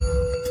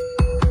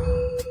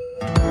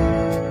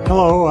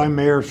Hello, I'm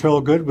Mayor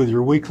Phil Good with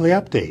your weekly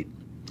update.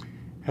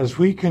 As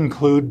we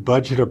conclude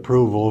budget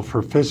approval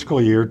for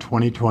fiscal year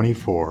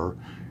 2024,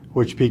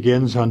 which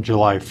begins on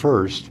July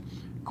 1st,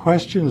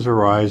 questions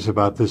arise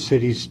about the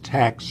city's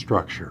tax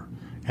structure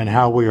and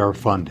how we are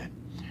funded.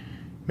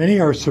 Many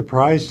are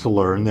surprised to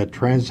learn that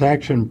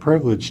transaction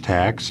privilege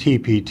tax,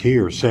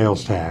 TPT or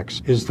sales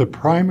tax, is the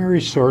primary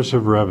source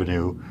of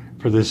revenue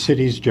for the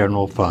city's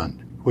general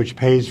fund, which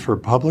pays for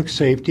public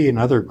safety and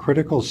other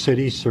critical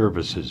city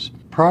services.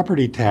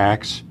 Property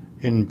tax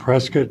in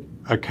Prescott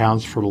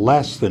accounts for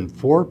less than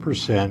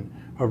 4%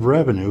 of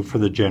revenue for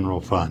the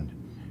general fund.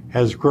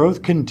 As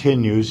growth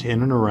continues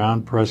in and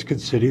around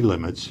Prescott city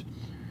limits,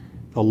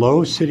 the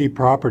low city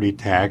property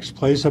tax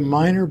plays a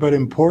minor but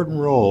important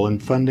role in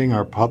funding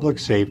our public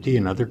safety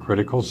and other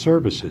critical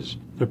services.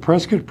 The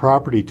Prescott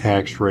property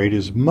tax rate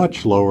is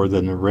much lower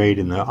than the rate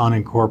in the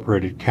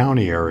unincorporated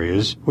county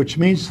areas, which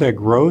means that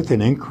growth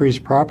and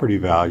increased property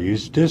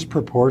values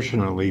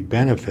disproportionately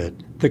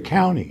benefit the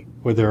county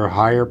with their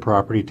higher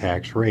property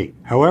tax rate.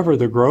 However,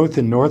 the growth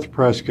in North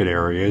Prescott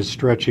area is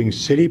stretching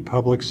city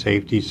public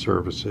safety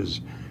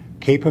services,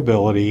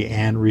 capability,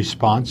 and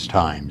response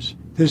times.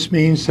 This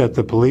means that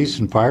the police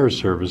and fire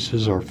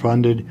services are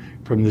funded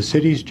from the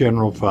city's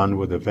general fund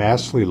with a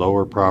vastly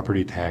lower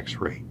property tax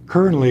rate.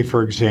 Currently,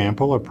 for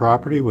example, a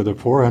property with a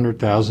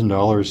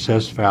 $400,000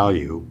 assessed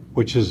value,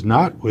 which is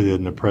not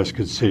within the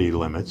Prescott city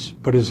limits,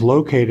 but is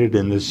located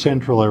in the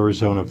Central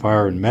Arizona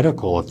Fire and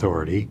Medical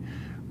Authority,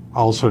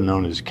 also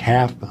known as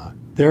CAFMA,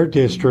 their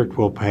district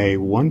will pay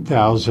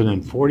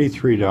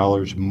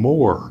 $1,043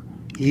 more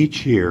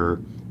each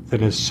year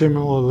than a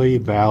similarly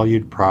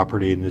valued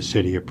property in the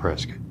city of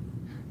Prescott.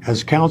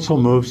 As Council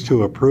moves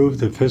to approve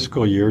the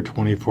fiscal year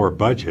 24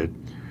 budget,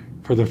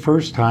 for the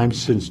first time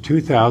since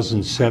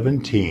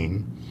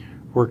 2017,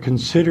 we're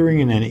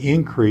considering an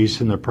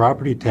increase in the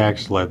property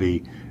tax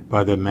levy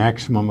by the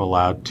maximum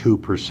allowed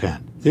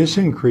 2%. This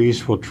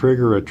increase will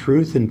trigger a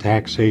truth in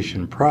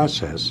taxation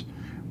process,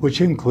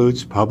 which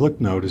includes public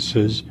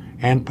notices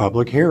and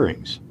public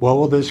hearings. What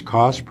will this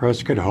cost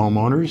Prescott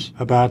homeowners?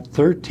 About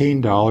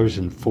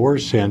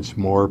 $13.04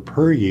 more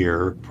per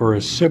year for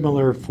a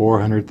similar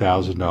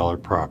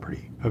 $400,000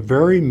 property. A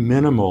very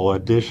minimal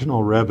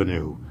additional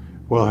revenue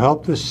will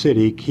help the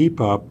city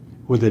keep up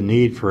with the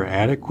need for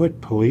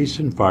adequate police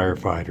and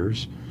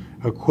firefighters,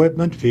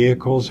 equipment,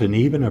 vehicles, and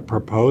even a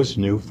proposed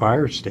new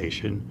fire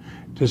station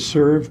to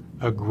serve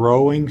a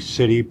growing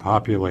city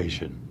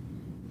population.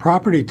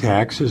 Property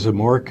tax is a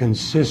more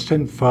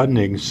consistent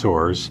funding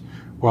source,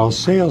 while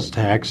sales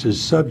tax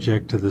is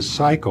subject to the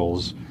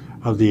cycles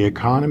of the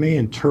economy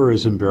and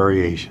tourism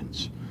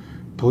variations.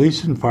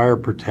 Police and fire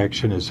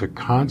protection is a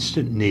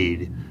constant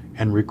need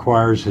and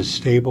requires a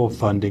stable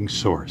funding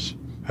source.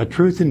 A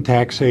truth in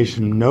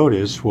taxation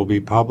notice will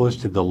be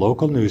published in the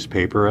local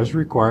newspaper as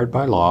required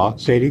by law,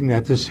 stating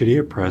that the city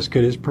of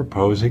Prescott is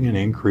proposing an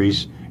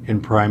increase in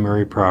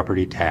primary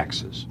property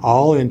taxes.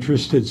 All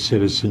interested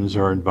citizens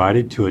are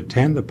invited to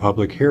attend the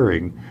public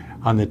hearing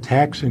on the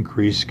tax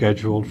increase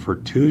scheduled for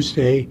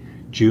Tuesday,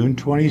 June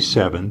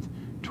 27,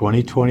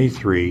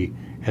 2023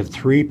 at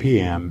 3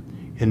 p.m.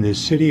 in the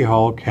City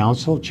Hall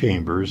Council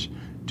Chambers,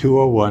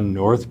 201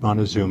 North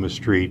Montezuma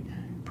Street,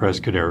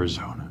 Prescott,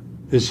 Arizona.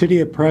 The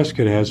City of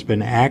Prescott has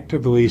been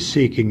actively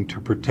seeking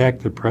to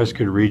protect the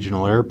Prescott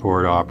Regional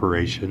Airport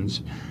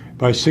operations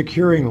by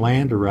securing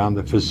land around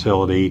the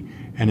facility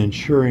and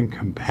ensuring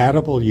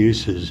compatible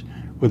uses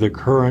with the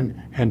current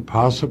and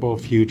possible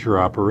future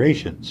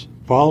operations.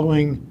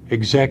 Following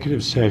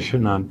executive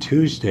session on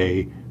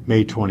Tuesday,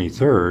 May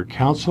 23rd,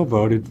 Council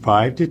voted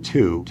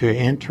 5-2 to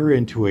enter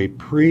into a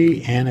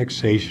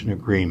pre-annexation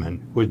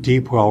agreement with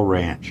Deepwell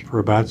Ranch for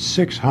about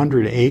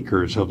 600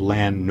 acres of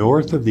land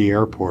north of the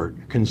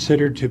airport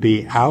considered to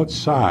be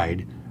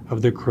outside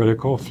of the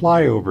critical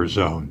flyover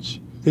zones.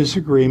 This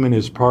agreement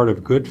is part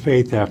of good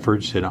faith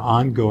efforts and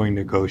ongoing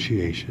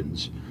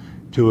negotiations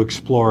to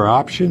explore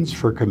options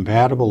for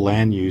compatible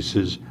land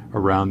uses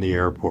around the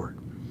airport.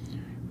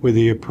 With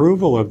the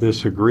approval of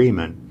this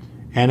agreement,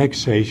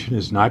 annexation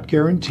is not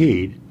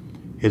guaranteed.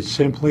 It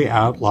simply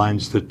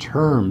outlines the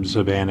terms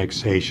of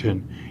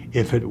annexation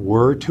if it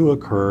were to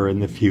occur in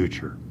the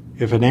future.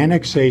 If an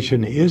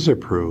annexation is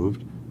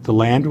approved, the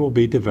land will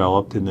be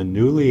developed in the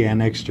newly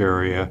annexed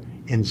area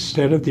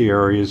instead of the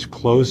areas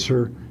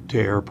closer to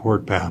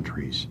airport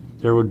boundaries.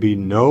 There would be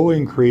no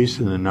increase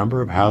in the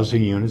number of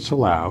housing units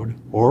allowed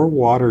or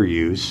water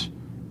use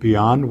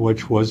beyond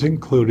which was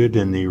included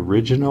in the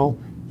original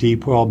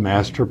Deepwell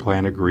Master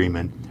Plan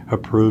Agreement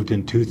approved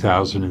in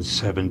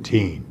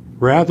 2017.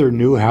 Rather,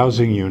 new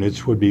housing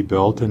units would be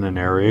built in an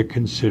area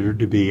considered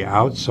to be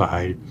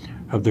outside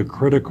of the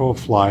critical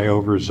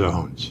flyover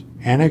zones.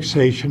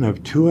 Annexation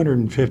of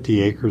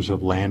 250 acres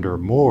of land or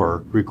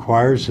more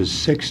requires a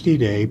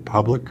 60-day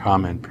public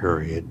comment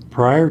period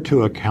prior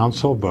to a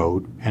council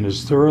vote and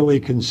is thoroughly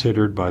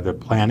considered by the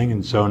Planning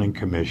and Zoning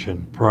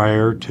Commission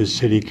prior to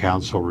City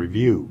Council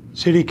review.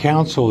 City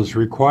Council is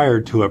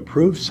required to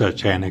approve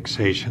such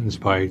annexations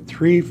by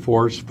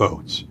 3/4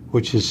 votes,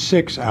 which is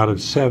 6 out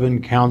of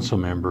 7 council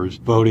members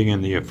voting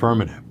in the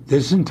affirmative.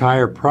 This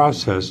entire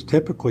process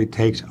typically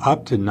takes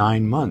up to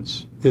 9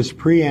 months. This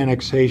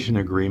pre-annexation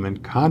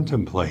agreement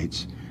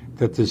contemplates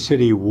that the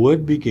city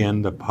would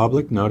begin the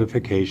public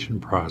notification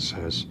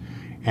process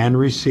and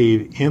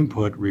receive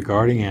input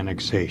regarding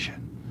annexation.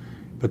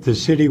 But the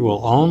city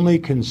will only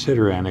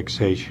consider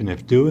annexation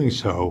if doing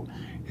so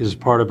is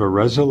part of a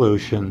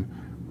resolution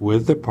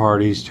with the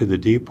parties to the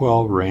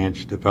Deepwell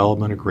Ranch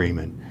Development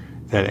Agreement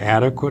that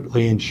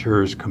adequately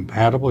ensures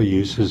compatible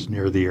uses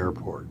near the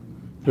airport.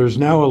 There's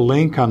now a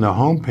link on the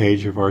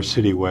homepage of our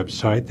city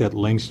website that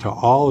links to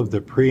all of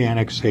the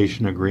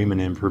pre-annexation agreement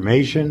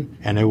information,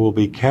 and it will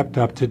be kept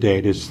up to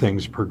date as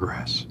things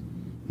progress.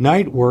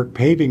 Night work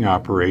paving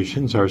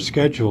operations are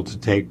scheduled to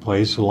take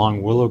place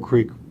along Willow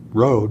Creek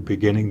Road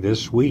beginning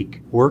this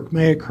week. Work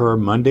may occur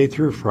Monday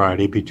through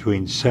Friday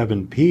between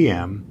 7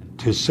 p.m.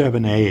 to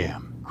 7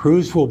 a.m.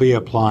 Crews will be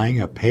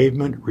applying a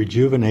pavement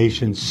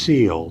rejuvenation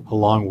seal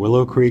along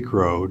Willow Creek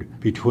Road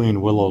between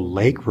Willow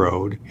Lake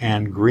Road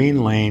and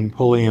Green Lane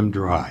Pulliam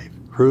Drive.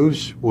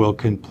 Crews will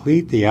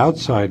complete the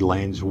outside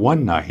lanes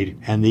one night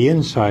and the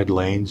inside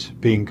lanes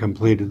being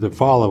completed the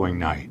following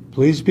night.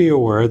 Please be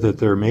aware that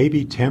there may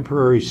be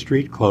temporary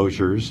street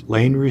closures,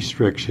 lane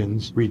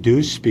restrictions,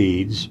 reduced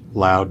speeds,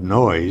 loud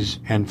noise,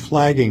 and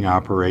flagging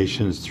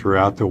operations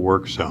throughout the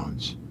work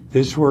zones.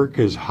 This work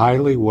is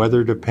highly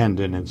weather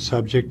dependent and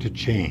subject to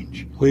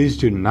change. Please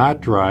do not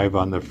drive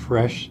on the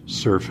fresh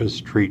surface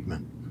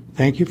treatment.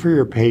 Thank you for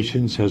your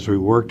patience as we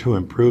work to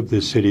improve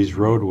the city's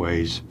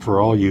roadways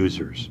for all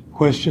users.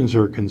 Questions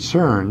or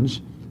concerns,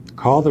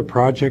 call the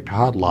project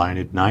hotline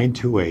at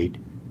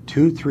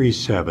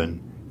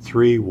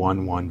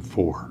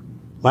 928-237-3114.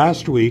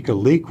 Last week, a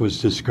leak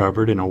was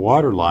discovered in a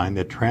water line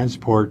that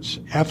transports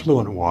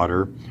effluent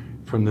water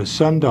from the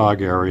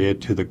Sundog area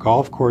to the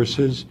golf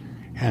courses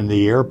and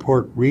the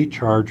airport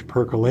recharge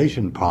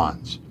percolation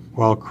ponds.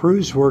 While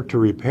crews work to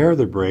repair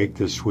the break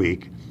this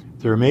week,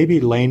 there may be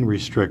lane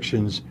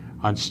restrictions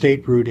on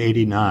State Route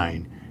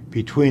 89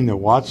 between the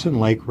Watson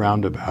Lake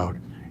Roundabout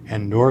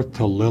and north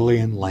to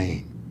Lillian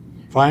Lane.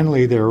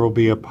 Finally, there will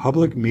be a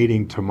public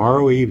meeting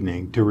tomorrow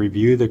evening to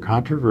review the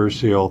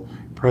controversial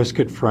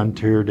Prescott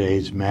Frontier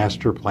Days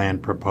master plan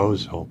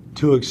proposal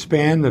to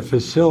expand the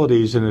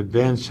facilities and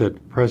events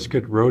at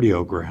Prescott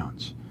Rodeo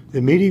Grounds.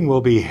 The meeting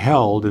will be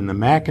held in the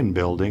Mackin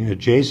Building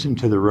adjacent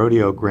to the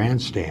rodeo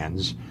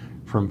grandstands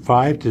from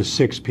 5 to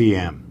 6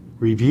 p.m.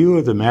 Review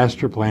of the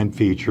master plan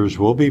features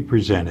will be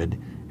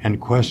presented and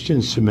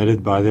questions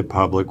submitted by the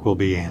public will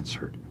be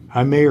answered.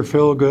 I'm Mayor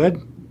Phil Good.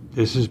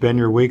 This has been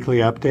your weekly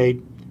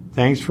update.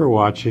 Thanks for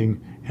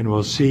watching, and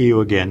we'll see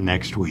you again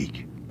next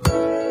week.